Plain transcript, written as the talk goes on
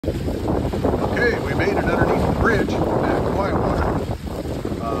bridge at Quietwater,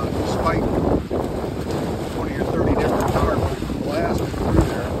 despite 20 or 30 different power boats blasting through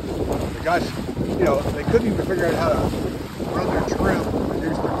there. The guys, you know, they couldn't even figure out how to run their trim to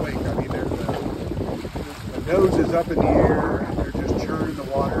reduce their weight. I mean, the nose is up in the air, and they're just churning the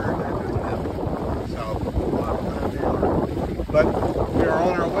water, and they're just heavy. So, but we are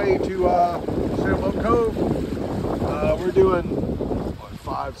on our way to Sailboat Cove. We're doing, what,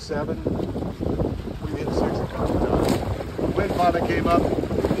 5-7. We hit 6 a couple times. The wind finally came up.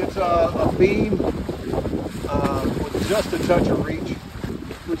 It's a beam with just a touch of reach,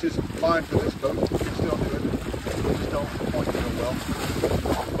 which is fine for this boat. We can still do it. We just don't point it real well.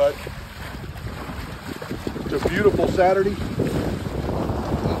 But it's a beautiful Saturday.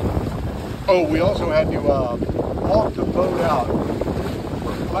 Oh, we also had to walk the boat out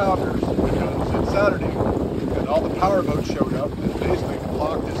for Flounders because it's Saturday and all the power boats showed up and basically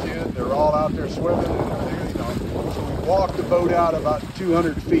blocked us in. They're all out there swimming and everything, you know. So we walked the boat out about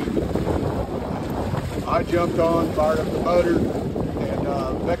 200 feet. I jumped on, fired up the motor,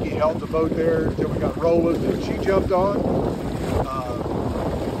 and Becky held the boat there until we got rolling. Then she jumped on,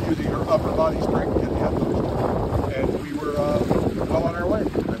 using her upper body strength to get the utmost. And we were well on our way.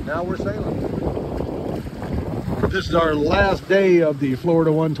 And now we're sailing. This is our last day of the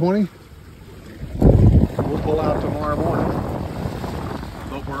Florida 120. We'll pull out tomorrow morning.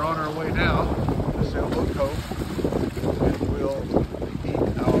 But we're on our way now to Sailboat Cove. And we'll eat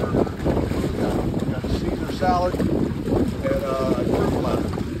our got a Caesar salad and fruit platter.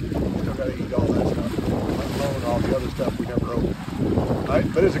 Still got to eat all that stuff. Let alone all the other stuff we never opened. All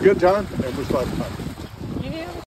right, but it's a good time and we're starting to